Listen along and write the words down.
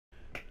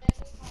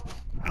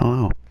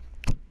Hello.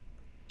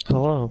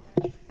 Hello.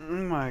 Oh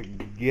my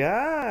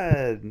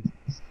god.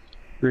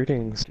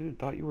 Greetings. Dude,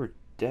 thought you were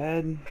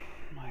dead.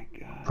 My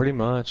god. Pretty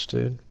much,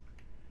 dude.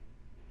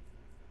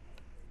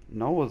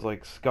 Noah's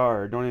like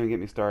scarred. Don't even get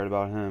me started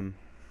about him.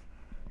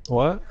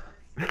 What?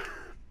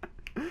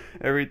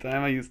 Every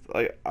time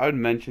I would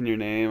mention your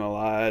name a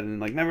lot and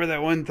like, remember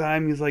that one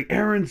time he's like,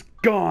 Aaron's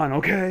gone,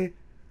 okay?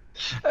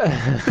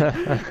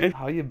 And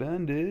how you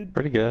been, dude?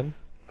 Pretty good.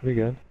 Pretty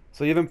good.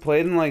 So you haven't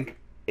played in like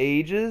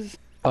ages?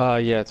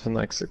 Yeah, it's been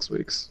like 6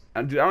 weeks.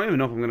 Dude, I don't even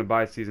know if I'm gonna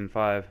buy season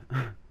 5.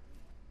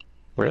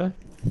 Really?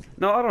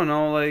 No, I don't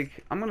know.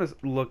 Like, I'm gonna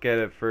look at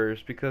it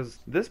first because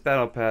this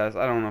battle pass,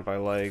 I don't know if I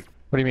like.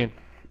 What do you mean?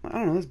 I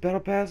don't know. This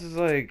battle pass is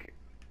like,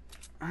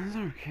 it's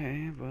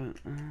okay, but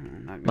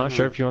Not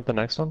sure if you want the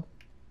next one?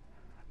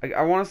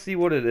 I want to see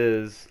what it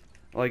is.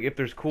 Like, if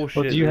there's cool Well,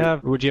 shit.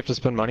 would you have to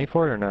spend money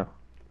for it or no?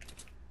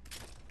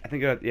 I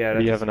think yeah.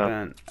 Do you have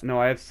enough? No,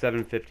 I have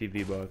 750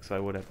 V-Bucks, so I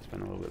would have to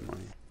spend a little bit of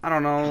money. I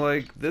don't know.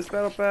 Like this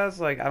battle pass,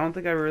 like I don't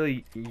think I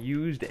really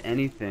used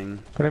anything.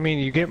 But I mean,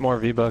 you get more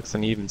V-Bucks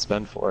than you even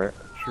spend for it.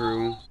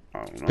 True.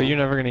 I don't know. But you're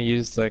never gonna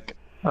use like,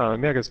 oh, I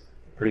mean, I guess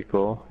pretty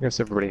cool. I guess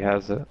everybody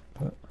has it.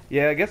 But...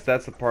 Yeah, I guess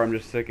that's the part I'm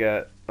just sick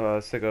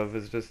of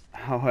is just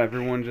how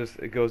everyone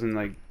it goes in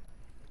like,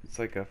 it's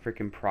like a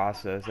freaking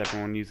process.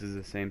 Everyone uses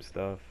the same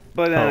stuff.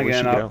 But then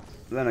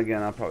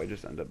again, I'll probably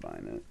just end up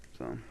buying it.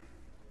 So.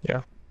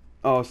 Yeah.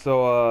 Oh,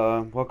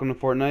 so welcome to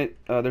Fortnite.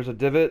 There's a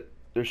divot.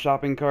 There's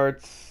shopping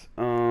carts.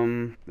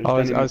 I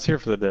was here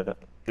for the divot.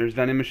 There's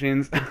vending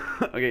machines.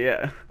 Okay,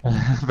 yeah.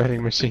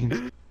 Vending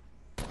machines.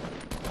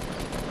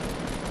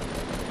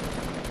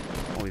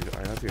 Oh, he's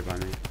right up here by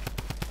me.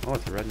 Oh,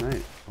 it's a red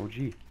knight.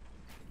 OG.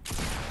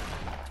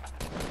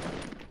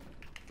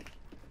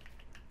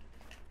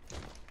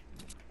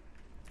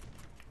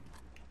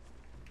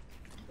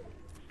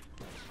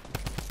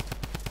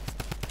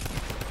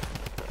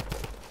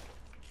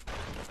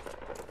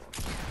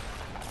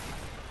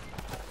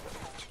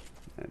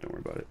 Don't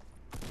worry about it.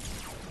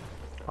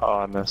 Oh,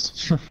 I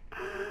missed.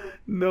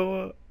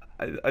 Noah,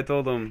 I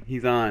told him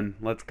he's on.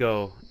 Let's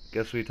go.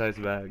 Guess what he types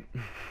back?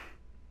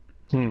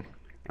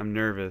 I'm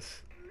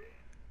nervous.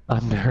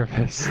 I'm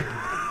nervous.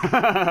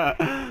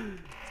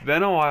 It's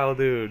been a while,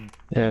 dude.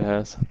 Yeah, it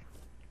has.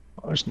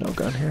 Oh, there's no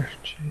gun here.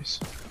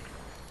 Jeez.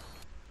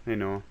 Hey,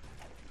 Noah.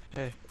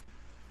 Hey.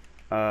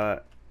 Yeah,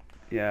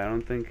 I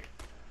don't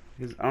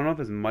know if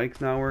his mic's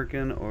not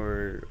working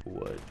or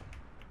what.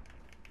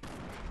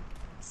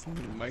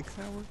 The mic's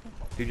not working?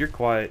 Dude, you're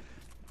quiet.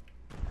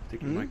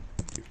 Take your mic.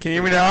 Can you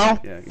hear me now?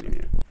 Yeah, I can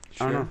hear you.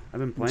 Sure. I don't know. I've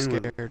been playing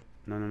with him. Scared.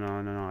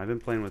 No. I've been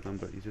playing with him,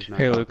 but he's just not.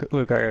 Hey, Luke,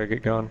 I gotta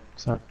get going.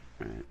 So.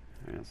 Alright,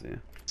 I'll see ya.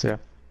 See ya.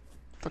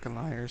 Fucking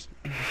liars.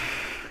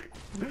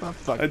 I'm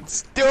fucking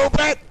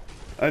stupid!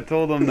 I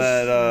told him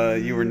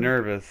that you were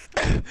nervous.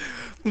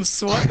 I'm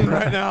sweating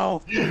right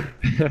now.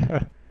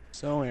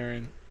 So,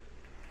 Aaron.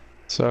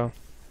 So.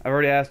 I've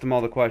already asked him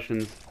all the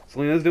questions.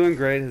 Selena's doing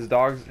great. His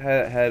dogs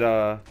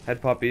had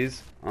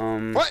puppies.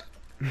 What?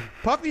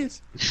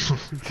 Puppies?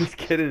 Just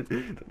kidding.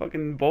 The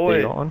fucking boy.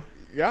 You want one?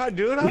 Yeah,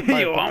 dude.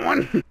 You want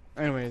one?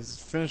 Anyways,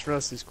 finish the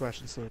rest of these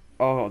questions. So.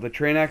 Oh, the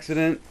train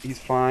accident. He's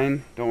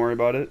fine. Don't worry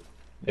about it.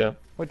 Yeah.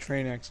 What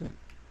train accident?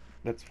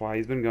 That's why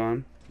he's been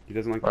gone. He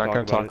doesn't like to We're not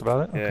talk gonna talk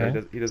about it? Yeah,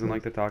 Okay. he doesn't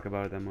like to talk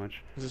about it that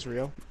much. Is this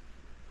real?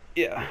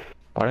 Yeah.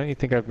 Why don't you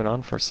think I've been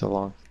on for so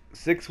long?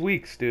 6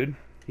 weeks, dude.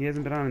 He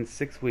hasn't been on in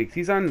 6 weeks.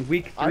 He's on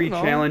week 3 I don't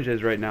know.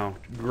 challenges right now.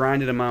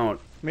 Grinded him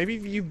out. Maybe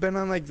you've been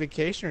on like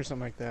vacation or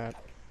something like that.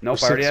 Nope,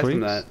 For I already 6 asked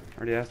him weeks? that.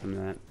 Already asked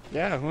him that.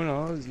 Yeah, who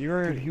knows? You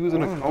were. Dude, he was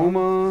in I a don't know.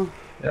 coma.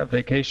 Yeah,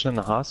 vacation in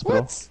the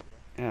hospital. What?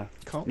 Yeah.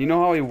 Coma? You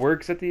know how he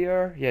works at the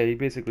ER? Yeah, he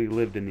basically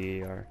lived in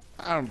the ER.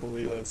 I don't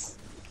believe this.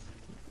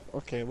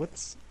 Okay,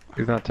 what's.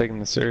 He's not taking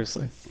this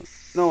seriously.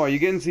 No, are you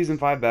getting season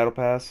 5 battle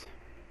pass?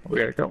 We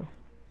gotta go.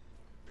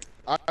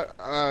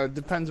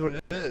 Depends what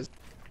it is.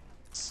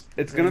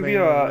 It's gonna be Anybody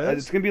know what it is?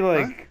 it's gonna be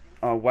like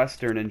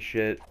Western and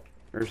shit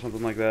or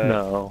something like that.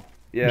 No.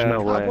 Yeah. There's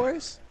no way.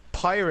 Cowboys?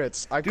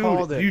 Pirates. I Dude,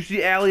 called do it. you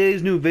see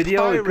Allier's new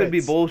video? It could be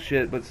Pirates.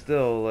 bullshit, but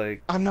still,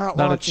 like. I'm not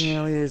Not a watching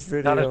Elliot's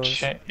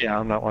videos. Yeah,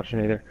 I'm not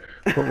watching either.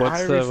 But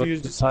what's I the,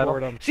 refuse what's to the title?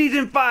 support them.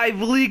 Season 5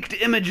 leaked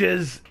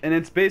images, and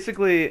it's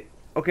basically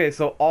okay.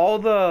 So all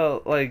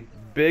the like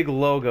big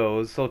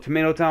logos. So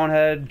Tomato Town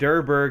Head,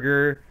 Durr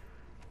Burger.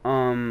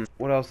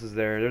 What else is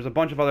there? There's a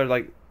bunch of other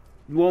like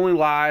Lonely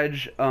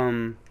Lodge.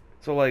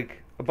 So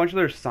like a bunch of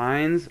their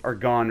signs are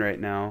gone right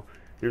now.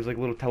 There's like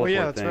little Oh teleport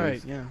yeah, that's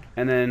things. right. Yeah.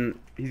 And then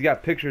he's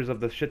got pictures of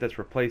the shit that's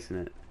replacing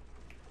it.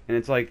 And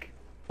it's like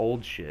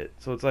old shit.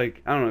 So it's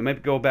like, I don't know, it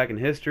might go back in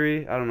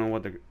history. I don't know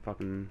what the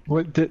fucking...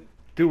 What did?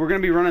 Dude, we're going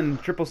to be running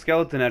triple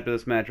skeleton after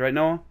this match, right,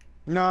 Noah?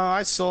 No,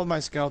 I sold my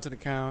skeleton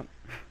account.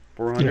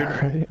 400? Yeah,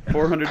 right.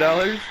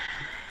 $400?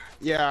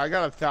 Yeah, I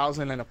got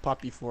 1,000 and a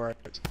puppy for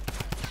it.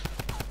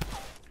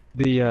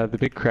 The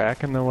big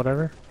crack and the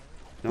whatever.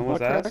 No What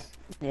one's asked?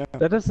 crack?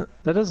 Yeah.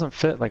 That doesn't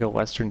fit like a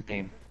Western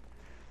theme.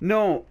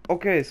 No,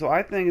 okay, so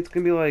I think it's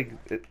going to be like...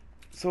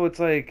 so it's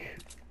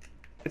like...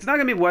 It's not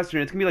going to be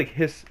Western, it's going to be like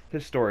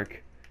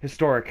historic.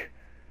 historic,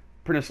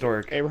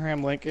 prehistoric.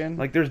 Abraham Lincoln.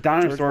 Like there's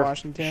dinosaur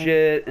Washington.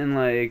 shit and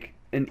like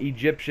an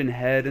Egyptian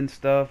head and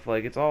stuff.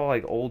 Like it's all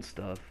like old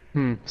stuff.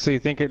 So you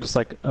think it just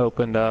like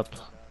opened up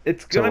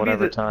It's to gonna be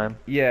whatever the time?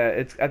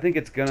 yeah. I think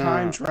it's gonna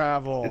Time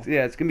travel.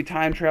 It's gonna be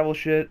time travel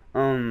shit. That's a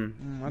The good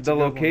one, that's a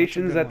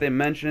locations good that one. they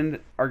mentioned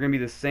are gonna be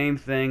the same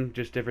thing,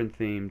 just different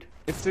themed.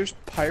 If there's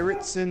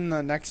pirates in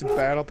the next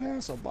battle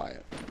pass, I'll buy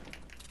it.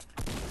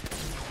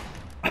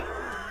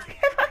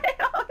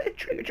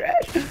 Trigger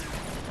trash.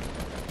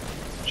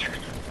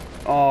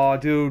 Oh,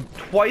 dude,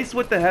 twice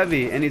with the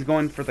heavy, and he's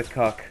going for the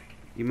cuck.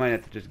 You might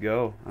have to just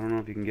go. I don't know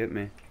if you can get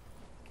me.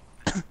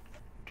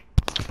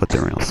 But the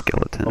real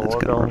skeleton Oh, is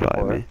we're gonna going revive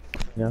for me. it.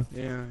 Yeah.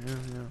 Yeah.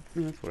 Yeah,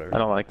 that's whatever. I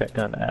don't like that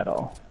gun at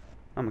all.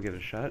 I'm gonna give it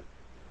a shot.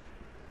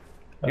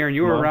 Aaron,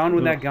 you were around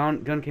when that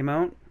gun came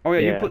out? Oh yeah,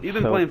 Yeah, you've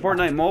been playing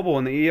Fortnite Mobile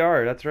in the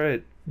ER. That's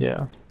right.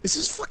 Yeah. Is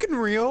this fucking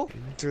real?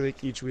 Through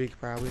like each week,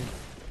 probably.